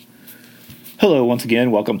Hello, once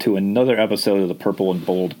again. Welcome to another episode of the Purple and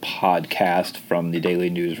Bold podcast from the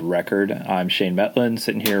Daily News Record. I'm Shane Metlin,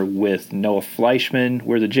 sitting here with Noah Fleischman.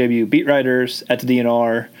 We're the JMU beat writers at the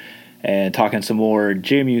DNR and talking some more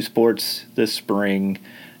JMU sports this spring.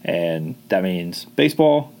 And that means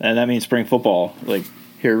baseball and that means spring football. Like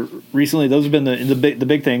here recently, those have been the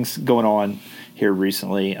big things going on here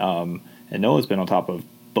recently. And Noah's been on top of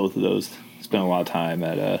both of those. Spent a lot of time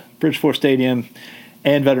at Bridgeport Stadium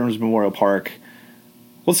and Veterans Memorial Park.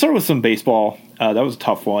 Let's start with some baseball. That was a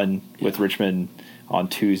tough one with Richmond on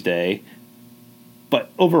Tuesday. But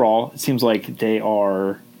overall, it seems like they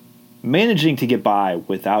are managing to get by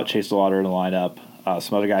without Chase Lauder in the lineup.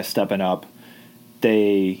 Some other guys stepping up.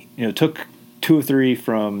 They took 2 of 3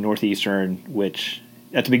 from Northeastern, which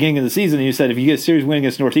at the beginning of the season you said if you get a series win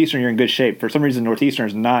against Northeastern, you're in good shape. For some reason, Northeastern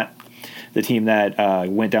is not the team that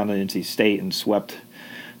went down to NC State and swept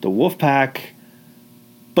the Wolfpack.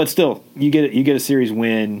 But still, you get a series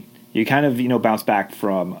win. You kind of bounce back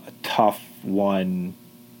from a tough one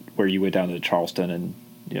where you went down to Charleston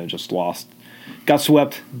and just lost, got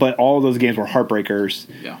swept. But all of those games were heartbreakers.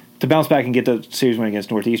 Yeah. To bounce back and get the series win against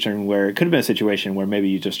Northeastern, where it could have been a situation where maybe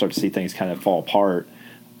you just start to see things kind of fall apart.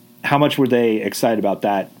 How much were they excited about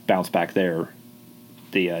that bounce back there?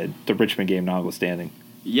 The Richmond game notwithstanding.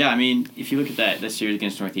 Yeah, I mean, if you look at that series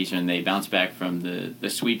against Northeastern, they bounced back from the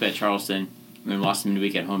sweep at Charleston. And then lost the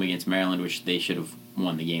midweek at home against Maryland, which they should have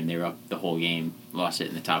won the game. They were up the whole game, lost it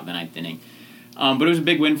in the top of the 9th inning. But it was a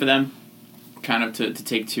big win for them, kind of to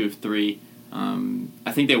take 2 of 3.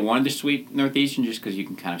 I think they wanted to sweep Northeastern just because you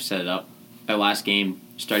can kind of set it up. That last game,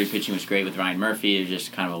 starting pitching was great with Ryan Murphy. It was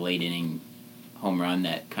just kind of a late inning home run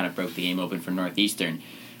that kind of broke the game open for Northeastern.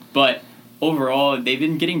 But overall, they've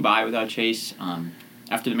been getting by without Chase.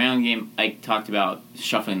 After the Maryland game, Ike talked about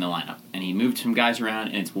shuffling the lineup, and he moved some guys around,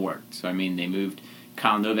 and it's worked. So, I mean, they moved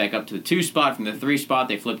Kyle Novak up to the 2 spot from the 3 spot.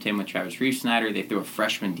 They flipped him with Travis Reeve-Snyder. They threw a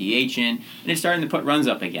freshman DH in, and it's starting to put runs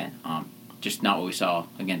up again. Just not what we saw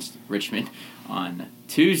against Richmond on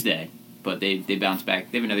Tuesday, but they bounced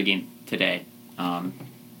back. They have another game today,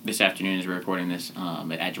 this afternoon as we're recording this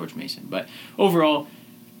at George Mason. But overall,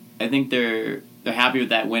 I think they're happy with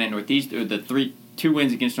that win at Northeastern, or the 2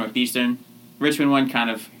 wins against Northeastern. Richmond one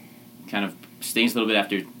kind of stings a little bit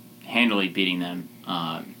after handily beating them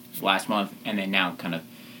last month, and then now kind of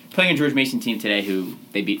playing a George Mason team today who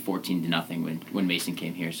they beat 14-0 when Mason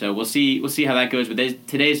came here. So we'll see how that goes. But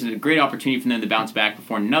today is a great opportunity for them to bounce back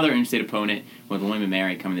before another in-state opponent with William &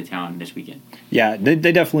 Mary coming to town this weekend. Yeah, they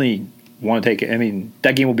definitely want to take it. I mean,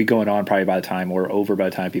 that game will be going on probably by the time or over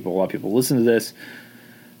by the time a lot of people listen to this.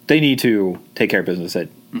 They need to take care of business at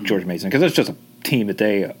George Mason because it's just a team that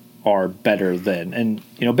they are better than. And,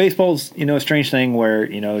 baseball's, a strange thing where,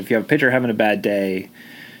 if you have a pitcher having a bad day,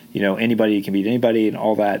 anybody can beat anybody and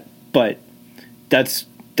all that. But that's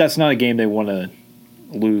not a game they want to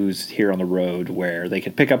lose here on the road where they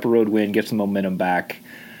can pick up a road win, get some momentum back.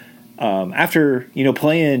 After,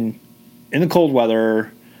 playing in the cold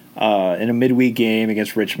weather in a midweek game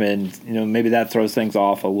against Richmond, maybe that throws things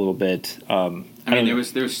off a little bit. There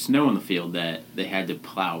was snow on the field that they had to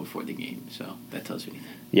plow before the game, so that tells you anything.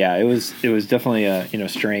 Yeah, it was definitely a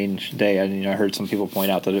strange day. I heard some people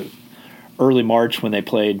point out that early March when they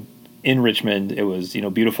played in Richmond, it was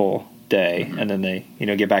beautiful day, and then they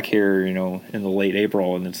get back here in the late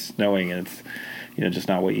April and it's snowing and it's just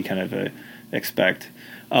not what you kind of expect.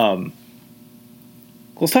 Let's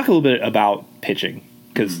talk a little bit about pitching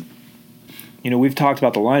because we've talked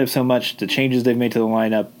about the lineup so much, the changes they've made to the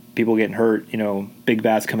lineup, people getting hurt, big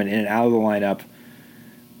bats coming in and out of the lineup.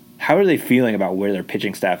 How are they feeling about where their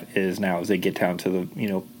pitching staff is now as they get down to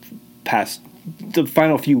the past the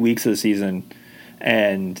final few weeks of the season,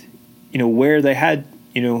 and where they had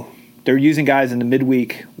they're using guys in the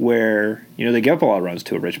midweek where they give up a lot of runs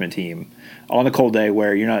to a Richmond team on a cold day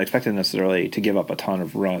where you're not expecting necessarily to give up a ton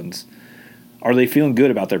of runs. Are they feeling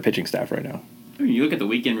good about their pitching staff right now? I mean, you look at the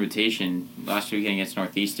weekend rotation last weekend against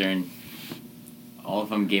Northeastern. All of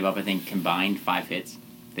them gave up, I think, combined 5 hits.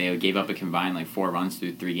 They gave up a combined 4 runs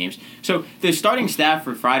through 3 games. So the starting staff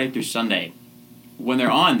for Friday through Sunday, when they're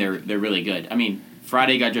on, they're really good. I mean,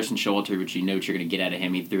 Friday got Justin Showalter, which you know what you're going to get out of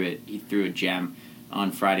him. He threw a gem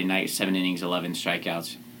on Friday night, 7 innings, 11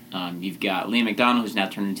 strikeouts. You've got Liam McDonald, who's now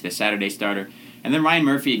turned into the Saturday starter, and then Ryan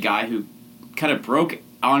Murphy, a guy who kind of broke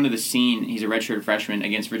onto the scene. He's a redshirt freshman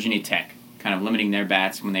against Virginia Tech, kind of limiting their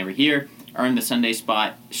bats when they were here. Earned the Sunday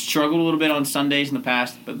spot. Struggled a little bit on Sundays in the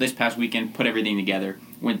past, but this past weekend put everything together.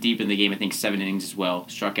 Went deep in the game, I think 7 innings as well.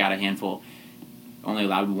 Struck out a handful. Only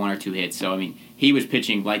allowed 1 or 2 hits. So, I mean, he was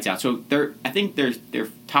pitching lights out. So, I think their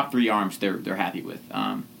top 3 arms they're happy with.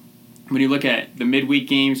 When you look at the midweek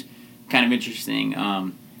games, kind of interesting.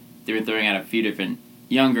 They were throwing out a few different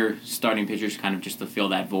younger starting pitchers kind of just to fill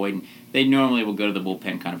that void. And they normally will go to the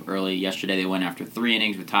bullpen kind of early. Yesterday they went after 3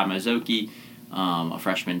 innings with Todd Mizuki, a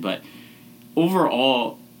freshman. But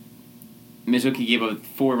overall, Mizuki gave up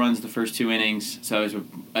 4 runs the first 2 innings, so it was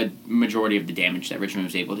a majority of the damage that Richmond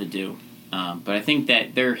was able to do. But I think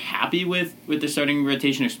that they're happy with the starting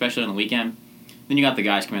rotation, especially on the weekend. Then you got the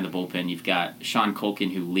guys coming in the bullpen. You've got Sean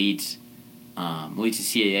Culkin, who leads the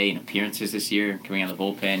CAA in appearances this year, coming out of the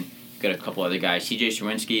bullpen. You've got a couple other guys. CJ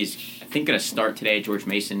Sherwinski is, I think, going to start today. George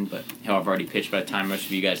Mason, but he'll have already pitched by the time most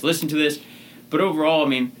of you guys listen to this. But overall, I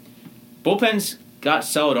mean, bullpen's got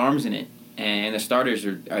solid arms in it, and the starters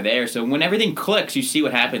are there. So when everything clicks, you see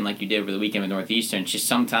what happened like you did over the weekend with Northeastern. It's just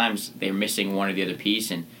sometimes they're missing one or the other piece,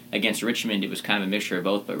 and against Richmond, it was kind of a mixture of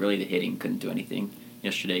both, but really the hitting couldn't do anything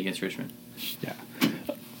yesterday against Richmond.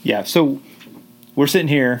 Yeah, so we're sitting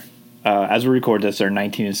here, as we record this, they're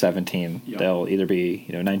 19 and 17. Yep. They'll either be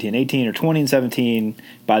 19 and 18 or 20 and 17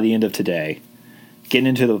 by the end of today. Getting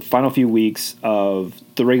into the final few weeks of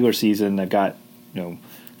the regular season, they've got a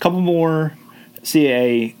couple more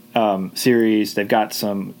CAA series. They've got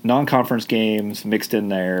some non-conference games mixed in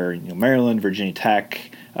there. Maryland, Virginia Tech,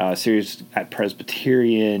 series at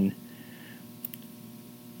Presbyterian.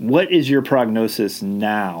 What is your prognosis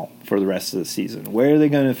now for the rest of the season? Where are they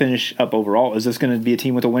going to finish up overall? Is this going to be a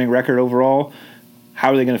team with a winning record overall?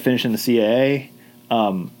 How are they going to finish in the CAA?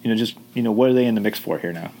 What are they in the mix for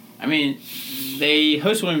here now? I mean, they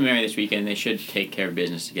host William & Mary this weekend. They should take care of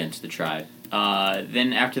business against the Tribe.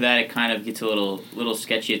 Then after that, it kind of gets a little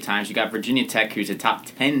sketchy at times. You got Virginia Tech, who's a top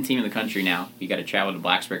 10 team in the country now. You got to travel to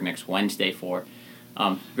Blacksburg next Wednesday for.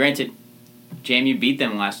 Granted, JMU beat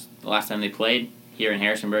them the last time they played here in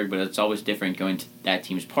Harrisonburg, but it's always different going to that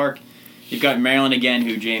team's park. You've got Maryland again,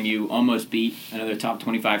 who JMU almost beat, another top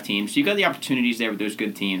 25 team. So you've got the opportunities there with those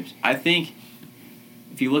good teams. I think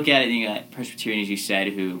if you look at it, you got Presbyterian, as you said,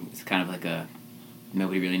 who is kind of like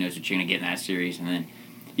nobody really knows what you're going to get in that series. And then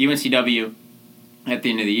UNCW at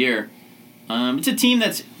the end of the year. It's a team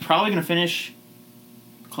that's probably going to finish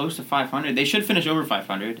close to 500. They should finish over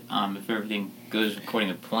 500 if everything goes according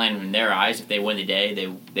to plan in their eyes. If they win the day,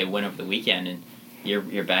 they win over the weekend, and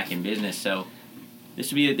you're back in business. So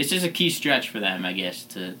this is a key stretch for them, I guess,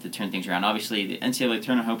 to turn things around. Obviously, the NCAA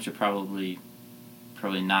tournament hopes are probably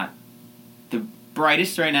not the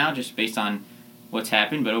brightest right now, just based on what's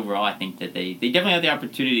happened. But overall, I think that they definitely have the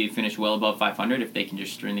opportunity to finish well above 500 if they can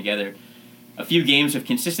just string together a few games of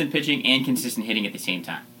consistent pitching and consistent hitting at the same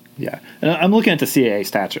time. Yeah, and I'm looking at the CAA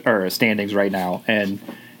stats or standings right now, and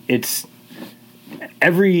it's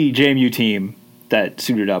every JMU team that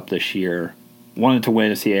suited up this year wanted to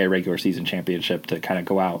win a CAA regular season championship to kind of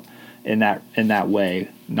go out in that way,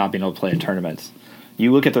 not being able to play in tournaments.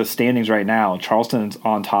 You look at the standings right now, Charleston's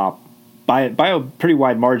on top by a pretty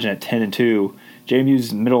wide margin at 10-2.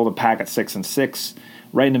 JMU's middle of the pack at 6-6,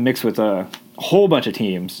 right in the mix with a whole bunch of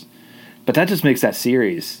teams. But that just makes that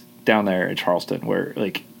series down there at Charleston where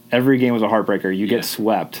every game was a heartbreaker. You get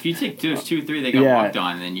swept. If you take those 2-3 they got walked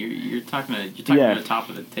on, then you're talking to the top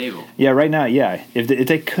of the table. Yeah, right now, yeah. If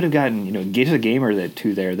they could have gotten get to the game or the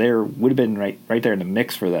 2 there would have been right there in the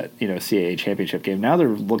mix for that CAA championship game. Now they're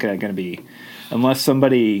looking at going to be, unless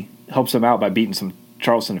somebody helps them out by beating some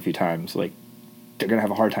Charleston a few times, they're going to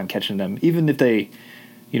have a hard time catching them, even if they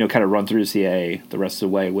kind of run through the CAA the rest of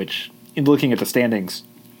the way. Which, in looking at the standings,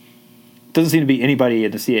 doesn't seem to be anybody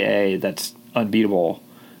in the CAA that's unbeatable.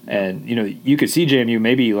 And, you could see JMU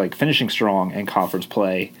maybe finishing strong in conference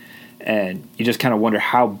play, and you just kind of wonder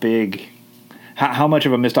how much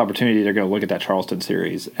of a missed opportunity they're going to look at that Charleston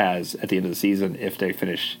series as at the end of the season if they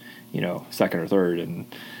finish, second or third and,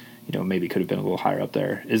 maybe could have been a little higher up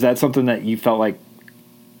there. Is that something that you felt like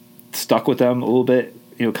stuck with them a little bit,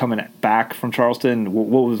 coming back from Charleston? What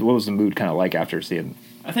was the mood kind of like after seeing?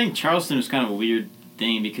 I think Charleston was kind of a weird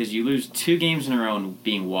thing because you lose 2 games in a row and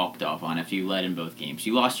being walked off on after you led in both games.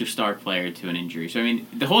 You lost your star player to an injury. So, I mean,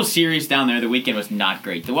 the whole series down there, the weekend was not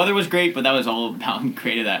great. The weather was great, but that was all about how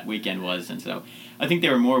great that weekend was. And so I think they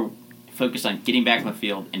were more focused on getting back on the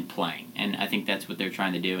field and playing. And I think that's what they're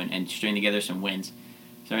trying to do and string together some wins.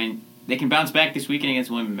 So, I mean, they can bounce back this weekend against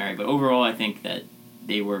William & Mary. But overall, I think that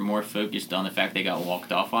they were more focused on the fact they got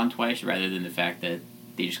walked off on twice rather than the fact that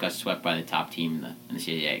they just got swept by the top team in the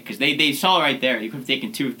CAA. Because they saw right there. You could have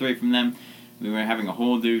taken 2 or 3 from them. We were having a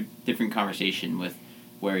whole different conversation with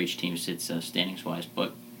where each team sits standings-wise.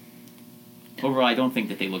 But overall, I don't think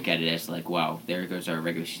that they look at it as wow, there goes our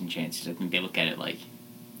regular season chances. I think they look at it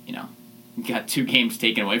you got 2 games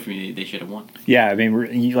taken away from you they should have won. Yeah, I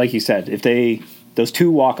mean, like you said, if those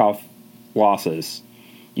 2 walk-off losses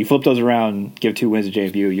you flip those around, give 2 wins to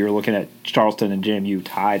JMU. You're looking at Charleston and JMU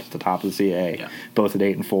tied at the top of the CAA, both at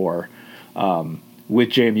 8-4. With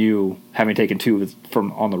JMU having taken 2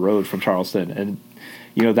 from on the road from Charleston, and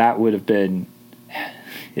that would have been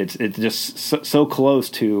it's just so close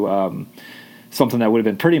to something that would have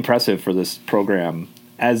been pretty impressive for this program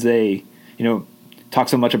as they talk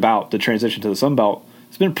so much about the transition to the Sun Belt.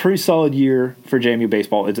 It's been a pretty solid year for JMU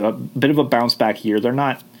baseball. It's a bit of a bounce back year. They're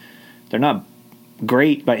not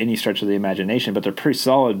great by any stretch of the imagination, but they're pretty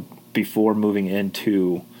solid before moving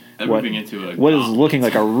into what is looking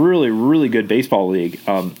like a really, really good baseball league.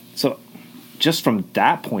 So just from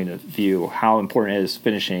that point of view, how important it is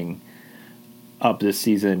finishing up this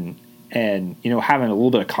season and, having a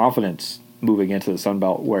little bit of confidence moving into the Sun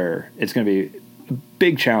Belt, where it's going to be a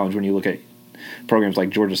big challenge when you look at programs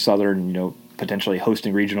like Georgia Southern, potentially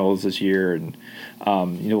hosting regionals this year, and,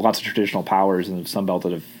 lots of traditional powers in the Sun Belt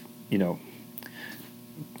that have,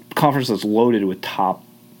 conference that's loaded with top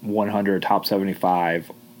 100, top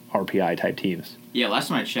 75 RPI type teams. Yeah, last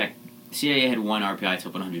time I checked, CAA had 1 RPI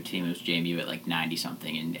top 100 team. It was JMU at like 90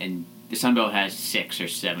 something, and the Sun Belt has 6 or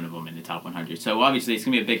 7 of them in the top 100. So obviously it's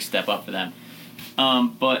gonna be a big step up for them.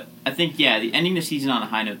 But I think the ending the season on a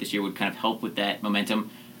high note this year would kind of help with that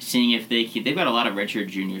momentum. Seeing if they've got a lot of redshirt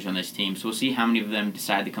juniors on this team, so we'll see how many of them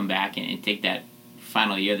decide to come back and take that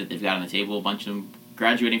final year that they've got on the table. A bunch of them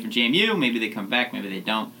graduating from JMU, maybe they come back, maybe they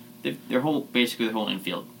don't. Their whole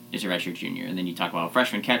infield is a redshirt junior, and then you talk about a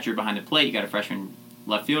freshman catcher behind the plate. You got a freshman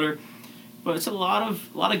left fielder, but it's a lot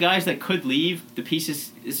of guys that could leave. The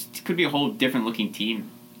pieces could be a whole different looking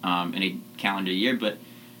team in a calendar year. But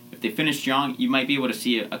if they finish strong, you might be able to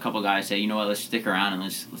see a couple guys say, let's stick around and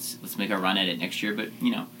let's make a run at it next year. But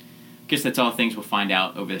I guess that's all things we'll find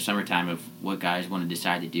out over the summertime of what guys want to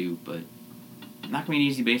decide to do. But not going to be an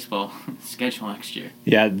easy baseball schedule next year.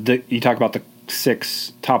 Yeah, you talk about the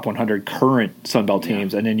 6 top 100 current Sun Belt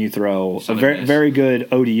teams, and then you throw a very good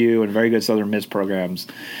ODU and very good Southern Miss programs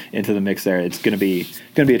into the mix there. It's going to be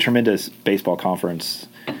a tremendous baseball conference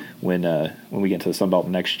when we get to the Sun Belt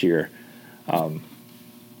next year.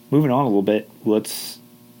 Moving on a little bit, let's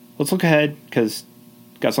look ahead, because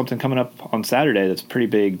got something coming up on Saturday that's a pretty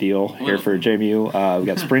big deal here for JMU. We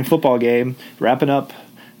got spring football game wrapping up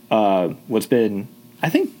what's been, I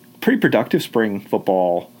think, pretty productive spring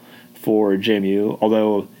football for JMU,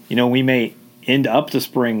 although, we may end up the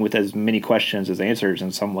spring with as many questions as answers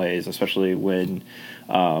in some ways, especially when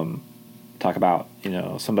talk about,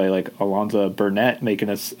 somebody like Alonzo Burnett making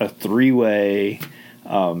a 3-way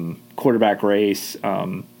quarterback race.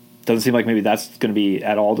 Doesn't seem like maybe that's going to be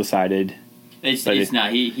at all decided. It's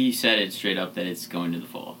not. He said it straight up that it's going to the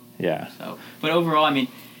fall. Yeah. So, but overall, when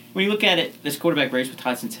you look at it, this quarterback race with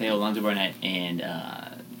Hudson Taylor, Alonzo Burnett, and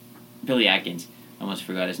Billy Atkins, I almost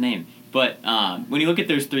forgot his name. But when you look at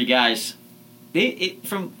those 3 guys,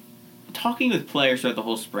 from talking with players throughout the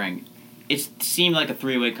whole spring, it seemed like a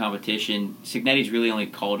 3-way competition. Cignetti's really only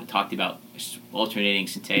talked about alternating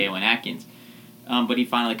Centeio and Atkins. But he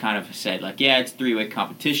finally kind of said, it's a 3-way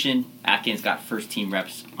competition. Atkins got first-team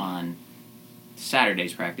reps on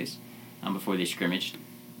Saturday's practice before they scrimmaged.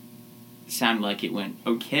 It sounded like it went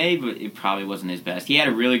okay, but it probably wasn't his best. He had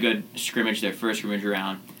a really good scrimmage, their first scrimmage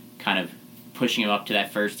around, kind of pushing him up to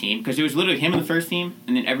that first team, because it was literally him on the first team,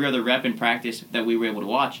 and then every other rep in practice that we were able to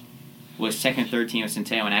watch was second and third team of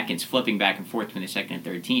Centeio and Atkins flipping back and forth between the second and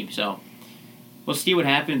third team. So we'll see what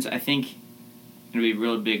happens. I think it'll be a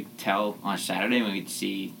real big tell on Saturday when we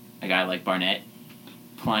see a guy like Barnett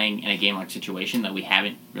playing in a game-like situation that we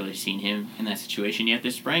haven't really seen him in that situation yet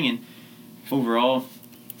this spring. And overall,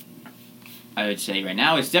 I would say right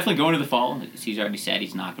now it's definitely going to the fall. He's already said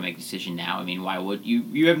he's not going to make a decision now. Why would you?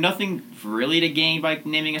 You have nothing really to gain by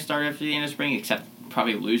naming a starter after the end of spring, except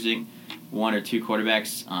probably losing 1 or 2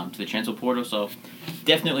 quarterbacks to the transfer portal. So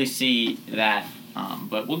definitely see that.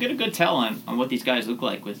 But we'll get a good tell on what these guys look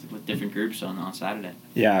like with different groups on Saturday.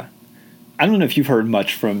 Yeah. I don't know if you've heard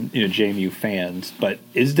much from JMU fans, but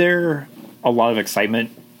is there a lot of excitement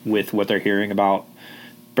with what they're hearing about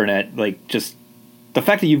Burnett? Just the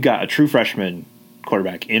fact that you've got a true freshman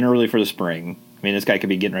quarterback in early for the spring. This guy could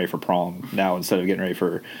be getting ready for prom now instead of getting ready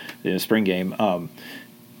for the spring game.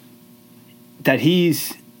 That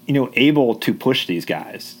he's able to push these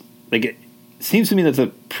guys. It seems to me that's a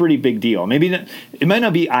pretty big deal. Maybe it might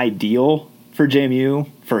not be ideal for JMU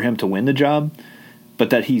for him to win the job, but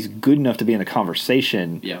that he's good enough to be in the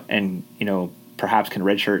conversation. Yeah. And perhaps can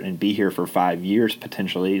redshirt and be here for 5 years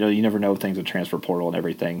potentially. You never know things with transfer portal and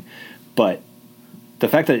everything, but the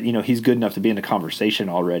fact that he's good enough to be in the conversation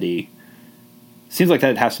already seems like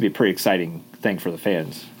that has to be a pretty exciting thing for the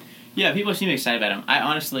fans. Yeah, people seem excited about him. I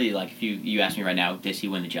honestly, like, if you ask me right now, does he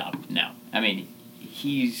win the job? No. I mean,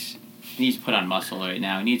 he needs to put on muscle right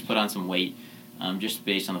now. He needs to put on some weight, just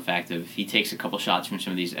based on the fact of if he takes a couple shots from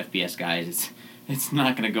some of these FBS guys, it's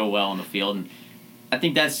not going to go well on the field. And I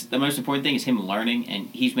think that's the most important thing is him learning, and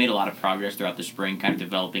he's made a lot of progress throughout the spring, kind of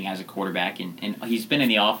developing as a quarterback. And he's been in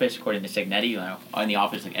the office, according to Signetti, in the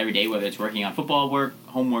office like every day, whether it's working on football work,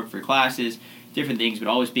 homework for classes, different things, but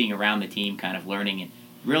always being around the team, kind of learning. And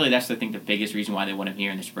really, that's, I think, the biggest reason why they want him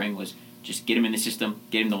here in the spring was just get him in the system,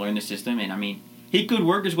 get him to learn the system. And, I mean, he could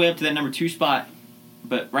work his way up to that number 2 spot,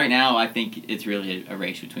 but right now I think it's really a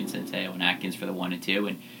race between Centeio and Atkins for the 1 and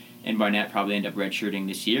 2, and Barnett probably end up redshirting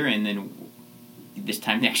this year, and then this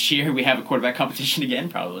time next year we have a quarterback competition again,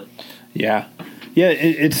 probably. Yeah.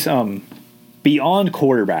 It's beyond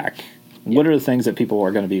quarterback. Yeah. What are the things that people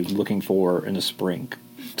are going to be looking for in the spring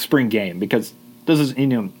game? Because this is,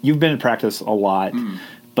 you've been in practice a lot,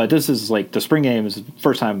 but this is like the spring game is the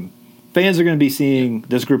first time fans are going to be seeing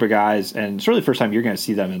this group of guys, and it's really the first time you're going to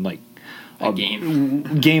see them in like a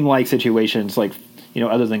game-like situations, like,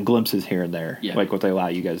 other than glimpses here and there, like what they allow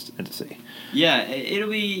you guys to see. Yeah, it'll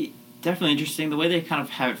be definitely interesting the way they kind of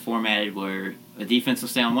have it formatted, where the defense will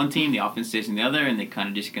stay on one team, the offense stays on the other, and they kind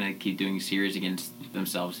of just going to keep doing series against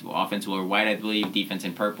themselves. Offense will wear white, I believe, defense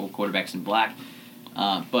in purple, quarterbacks in black.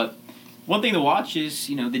 But one thing to watch is,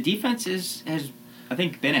 the defense has, I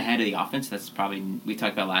think, been ahead of the offense. That's probably, we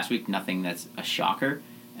talked about last week, nothing that's a shocker.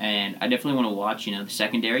 And I definitely want to watch, the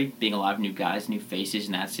secondary, being a lot of new guys, new faces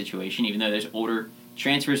in that situation, even though there's older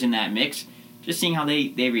transfers in that mix, just seeing how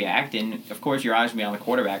they react. And, of course, your eyes will be on the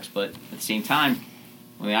quarterbacks, but at the same time,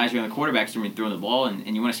 when the eyes are on the quarterbacks, they're throwing the ball,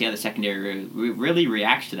 and you want to see how the secondary really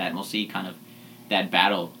reacts to that. And we'll see kind of that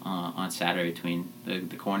battle on Saturday between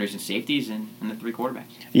the corners and safeties and the 3 quarterbacks.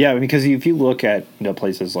 Yeah, because if you look at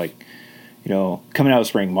places like, coming out of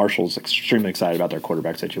spring, Marshall's extremely excited about their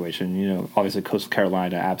quarterback situation. Obviously Coastal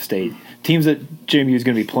Carolina, App State, teams that JMU is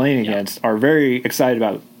going to be playing against are very excited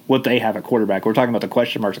about what they have at quarterback. We're talking about the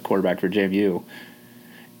question marks at quarterback for JMU.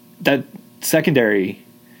 That secondary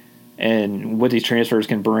and what these transfers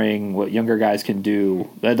can bring, what younger guys can do,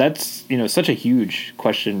 that's such a huge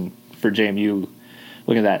question for JMU.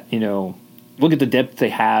 Look at that. Look at the depth they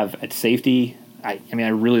have at safety. I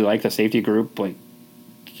really like the safety group. Like,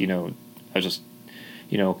 I was just,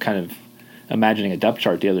 kind of imagining a depth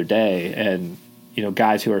chart the other day, and,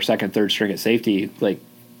 guys who are second, third string at safety, like,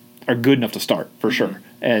 are good enough to start for sure.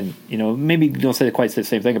 And, maybe don't say quite the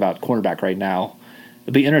same thing about cornerback right now.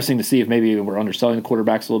 It'd be interesting to see if maybe we're underselling the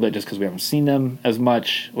quarterbacks a little bit just because we haven't seen them as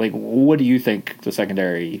much. Like, what do you think the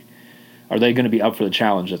secondary, are they going to be up for the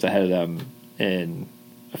challenge that's ahead of them in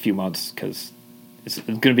a few months? Because it's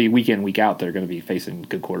going to be week in, week out. They're going to be facing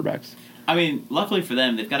good quarterbacks. I mean, luckily for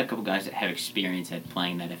them, they've got a couple guys that have experience at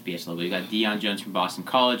playing that FBS level. You've got Deion Jones from Boston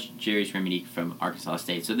College, Jerry Reminique from Arkansas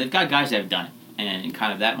State. So they've got guys that have done it. And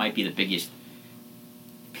kind of that might be the biggest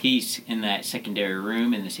piece in that secondary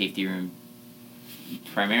room, in the safety room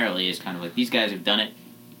primarily, is kind of like these guys have done it.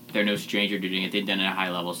 They're no stranger to doing it. They've done it at a high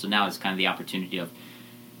level. So now it's kind of the opportunity of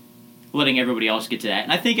letting everybody else get to that.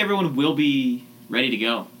 And I think everyone will be ready to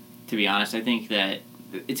go, to be honest. I think that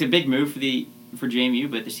it's a big move for JMU,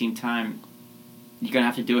 but at the same time, you're going to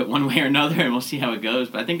have to do it one way or another, and we'll see how it goes.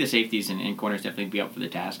 But I think the safeties and corners definitely be up for the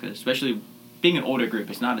task, especially being an older group.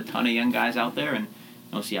 It's not a ton of young guys out there, and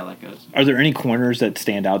we'll see how that goes. Are there any corners that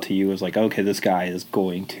stand out to you as like, okay, this guy is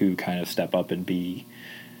going to kind of step up and be,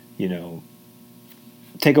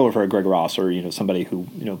 take over for a Greg Ross or, somebody who,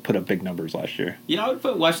 put up big numbers last year? I would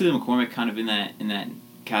put Wesley McCormick kind of in that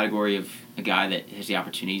category of a guy that has the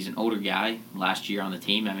opportunity. He's an older guy last year on the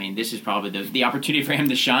team. I mean, this is probably the opportunity for him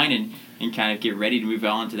to shine and kind of get ready to move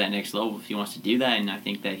on to that next level if he wants to do that. And I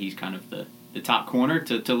think that he's kind of the top corner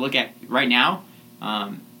to look at right now.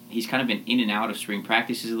 He's kind of been in and out of spring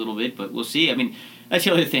practices a little bit, but we'll see. I mean, that's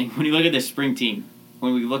the other thing. When you look at this spring team,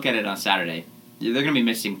 when we look at it on Saturday, they're going to be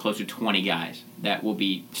missing close to 20 guys that will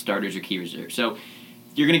be starters or key reserves. So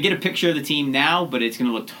you're going to get a picture of the team now, but it's going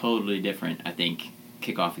to look totally different, I think,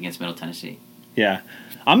 kickoff against Middle Tennessee. Yeah.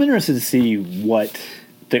 I'm interested to see what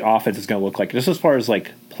the offense is going to look like, just as far as,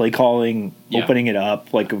 like, play calling, opening it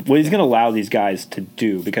up, like, what he's going to allow these guys to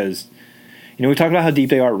do, because, we talked about how deep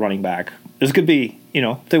they are at running back. This could be,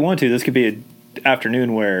 if they want to, this could be an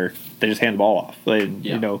afternoon where they just hand the ball off. Like,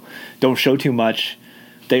 don't show too much.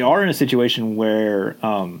 They are in a situation where,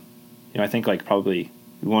 I think, like, probably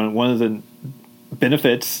one of the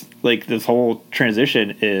benefits, like, this whole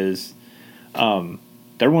transition is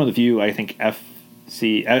they're one of the few, I think,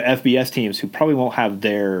 FBS teams who probably won't have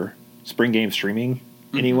their spring game streaming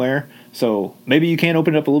anywhere. So maybe you can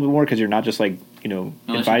open it up a little bit more because you're not just, like, Unless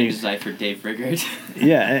inviting. you decide for Dave Riggert.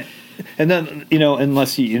 Yeah, and then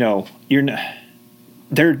unless you're not.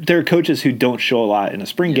 There are coaches who don't show a lot in a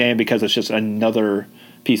spring game because it's just another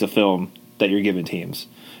piece of film that you're giving teams.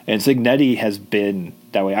 And Cignetti has been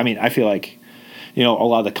that way. I mean, I feel like, a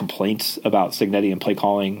lot of the complaints about Cignetti and play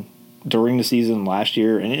calling during the season last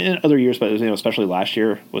year and in other years, but especially last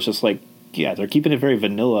year, was just like, yeah, they're keeping it very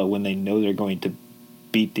vanilla when they know they're going to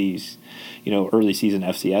beat these, early season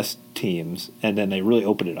FCS teams, and then they really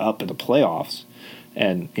open it up in the playoffs.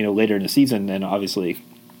 And, later in the season, then obviously,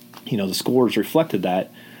 the scores reflected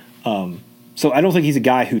that. So I don't think he's a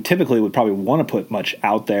guy who typically would probably want to put much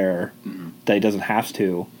out there that he doesn't have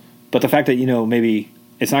to. But the fact that, maybe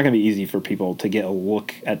it's not going to be easy for people to get a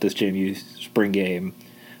look at this JMU spring game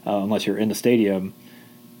unless you're in the stadium.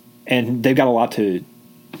 And they've got a lot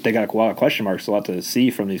of question marks, a lot to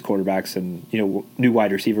see from these quarterbacks and, new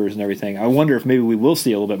wide receivers and everything. I wonder if maybe we will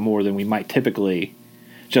see a little bit more than we might typically,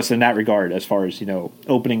 just in that regard, as far as,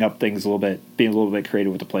 opening up things a little bit, being a little bit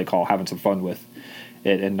creative with the play call, having some fun with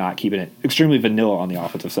it, and not keeping it extremely vanilla on the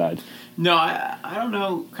offensive side. No, I don't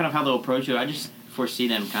know kind of how they'll approach it. I just foresee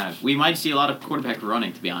them we might see a lot of quarterback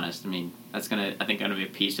running, to be honest. I mean, that's going to be a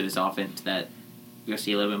piece of this offense that you're going to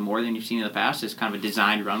see a little bit more than you've seen in the past. It's kind of a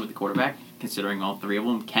designed run with the quarterback, considering all three of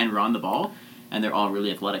them can run the ball, and they're all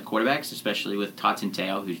really athletic quarterbacks, especially with Todd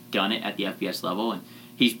Centeio, who's done it at the FBS level, and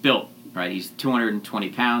he's built. Right, he's 220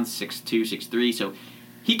 pounds, 6'2", 6'3", so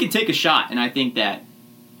he can take a shot, and I think that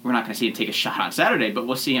we're not going to see him take a shot on Saturday, but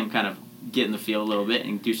we'll see him kind of get in the field a little bit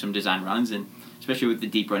and do some design runs, and especially with the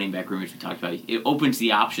deep running back room, which we talked about, it opens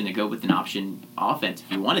the option to go with an option offense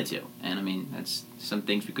if you wanted to, and I mean, that's some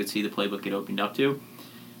things we could see the playbook get opened up to.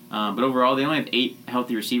 But overall, they only have 8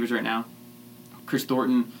 healthy receivers right now. Chris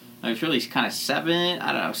Thornton, it's really kind of 7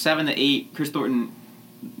 to 8. Chris Thornton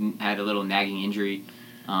had a little nagging injury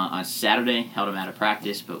on Saturday, held him out of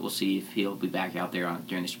practice, but we'll see if he'll be back out there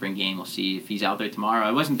during the spring game. We'll see if he's out there tomorrow.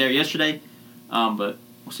 I wasn't there yesterday, but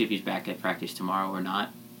we'll see if he's back at practice tomorrow or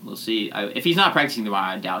not. We'll see. If he's not practicing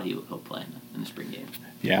tomorrow, I doubt he'll play in the spring game.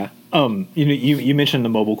 Yeah. You mentioned the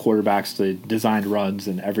mobile quarterbacks, the designed runs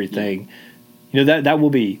and everything. Yeah. That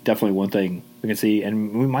will be definitely one thing we can see,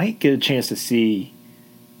 and we might get a chance to see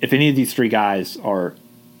if any of these 3 guys are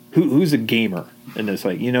who's a gamer in this.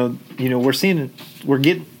 Like, we're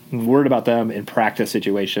getting word about them in practice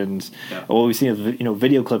situations. Yeah. Well, we've seen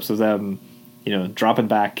video clips of them, dropping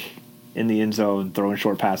back in the end zone, throwing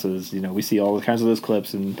short passes. We see all kinds of those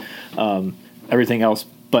clips and everything else.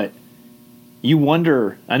 But you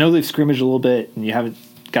wonder. I know they've scrimmaged a little bit, and you haven't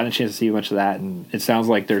gotten a chance to see much of that. And it sounds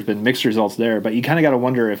like there's been mixed results there. But you kind of got to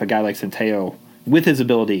wonder if a guy like Centeio, with his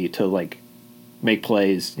ability to make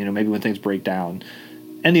plays, maybe when things break down,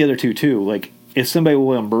 and the other 2 too, if somebody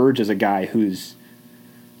will emerge as a guy who's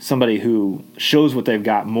somebody who shows what they've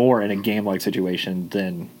got more in a game-like situation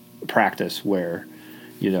than practice where,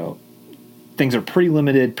 things are pretty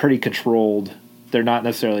limited, pretty controlled. They're not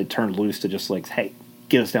necessarily turned loose to just hey,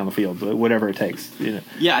 get us down the field, whatever it takes.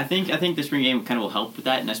 Yeah, I think the spring game kind of will help with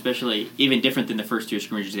that, and especially even different than the first 2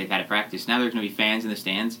 scrimmages they've had at practice. Now there's going to be fans in the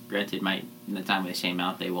stands. Granted, in the time of the same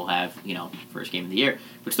amount they will have, first game of the year,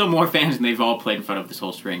 but still more fans than they've all played in front of this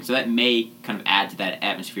whole spring. So that may kind of add to that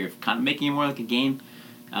atmosphere of kind of making it more like a game.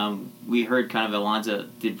 We heard kind of Alonzo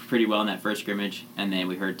did pretty well in that first scrimmage, and then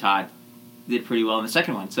we heard Todd did pretty well in the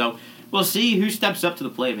second one. So we'll see who steps up to the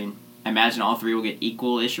plate. I mean, I imagine all 3 will get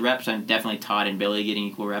equal-ish reps. I'm definitely Todd and Billy getting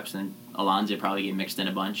equal reps, and Alonzo probably get mixed in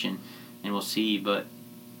a bunch, and we'll see. But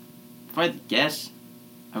if I had to guess,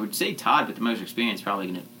 I would say Todd, with the most experience,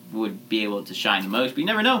 probably would be able to shine the most. But you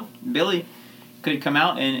never know. Billy could come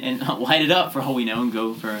out and light it up for all we know and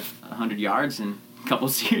go for 100 yards and a couple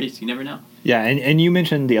of series. You never know. Yeah, and you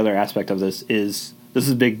mentioned the other aspect of this is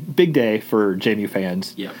a big day for JMU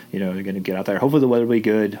fans. Yep. They're going to get out there. Hopefully the weather will be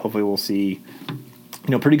good. Hopefully we'll see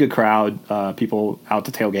pretty good crowd, people out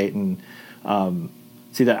to tailgate and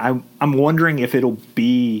see that. I'm wondering if it'll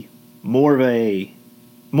be more of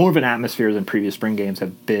an atmosphere than previous spring games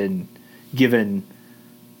have been, given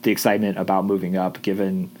the excitement about moving up,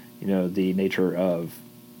 given the nature of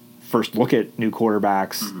first look at new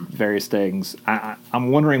quarterbacks, various things. I'm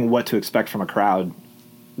wondering what to expect from a crowd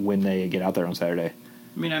when they get out there on Saturday.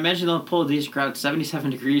 I mean, I imagine they'll pull a decent crowd.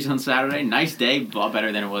 77 degrees on Saturday. Nice day. A lot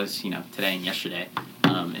better than it was, today and yesterday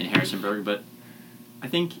in Harrisonburg. But I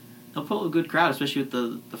think they'll pull a good crowd, especially with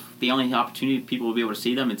the only opportunity people will be able to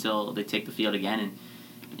see them until they take the field again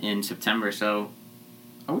in September. So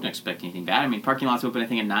I wouldn't expect anything bad. I mean, parking lots open, I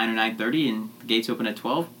think, at 9 or 9:30, and the gates open at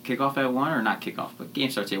 12. Kickoff at 1, or not kickoff, but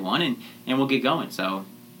game starts at 1, and we'll get going. So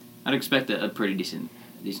I'd expect a pretty decent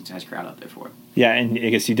decent sized crowd out there for it. Yeah, and I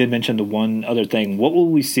guess you did mention the one other thing. What will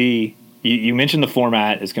we see? You mentioned the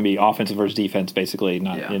format is going to be offensive versus defense, basically.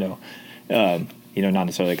 Not not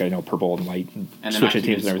necessarily like purple and white and switching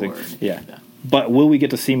teams and everything. Yeah, but will we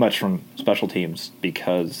get to see much from special teams?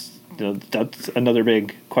 Because that's another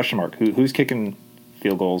big question mark. Who's kicking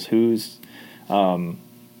field goals? Who's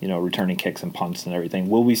returning kicks and punts and everything?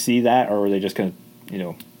 Will we see that, or are they just going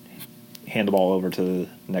to hand the ball over to the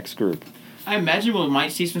next group? I imagine we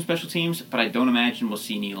might see some special teams, but I don't imagine we'll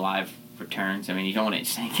see any live returns. I mean, you don't want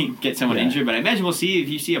to get someone injured, but I imagine we'll see if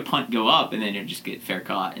you see a punt go up and then you'll just get fair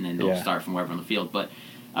caught and then they'll start from wherever on the field. But,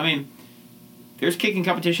 I mean, there's kicking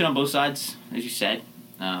competition on both sides, as you said.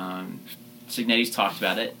 Signetti's talked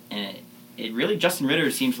about it, and it really, Justin Ritter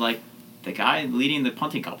seems like the guy leading the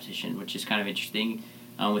punting competition, which is kind of interesting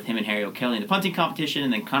with him and Harry O'Kelly in the punting competition,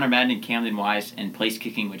 and then Connor Madden and Camden Wise and place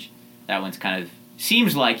kicking, which that one's kind of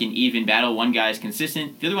seems like an even battle. One guy's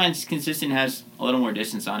consistent. The other one's consistent, has a little more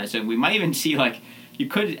distance on it. So we might even see, I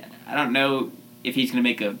don't know if he's going to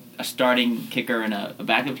make a starting kicker and a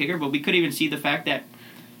backup kicker, but we could even see the fact that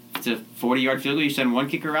if it's a 40-yard field goal, you send one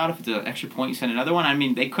kicker out. If it's an extra point, you send another one. I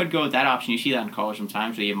mean, they could go with that option. You see that in college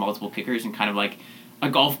sometimes where you have multiple kickers and kind of like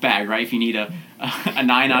a golf bag, right? If you need a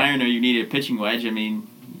 9-iron or you need a pitching wedge, I mean,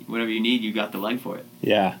 whatever you need, you got the leg for it.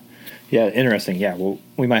 Yeah. Yeah, interesting. Yeah, well,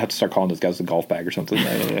 we might have to start calling those guys a golf bag or something.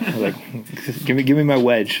 Like, give me my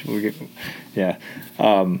wedge. Yeah.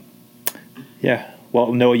 Well,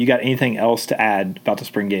 Noah, you got anything else to add about the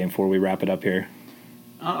spring game before we wrap it up here?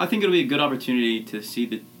 I think it'll be a good opportunity to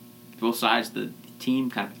see both sides of the team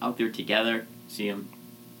kind of out there together, see them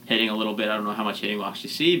hitting a little bit. I don't know how much hitting we'll actually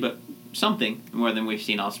see, but something more than we've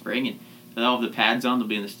seen all spring. And they'll have the pads on. They'll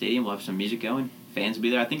be in the stadium. We'll have some music going. Fans will be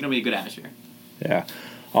there. I think it'll be a good atmosphere. Yeah.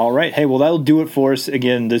 All right. Hey, well, that'll do it for us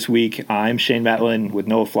again this week. I'm Shane Matlin with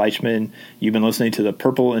Noah Fleischman. You've been listening to the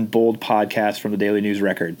Purple and Bold podcast from the Daily News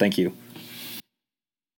Record. Thank you.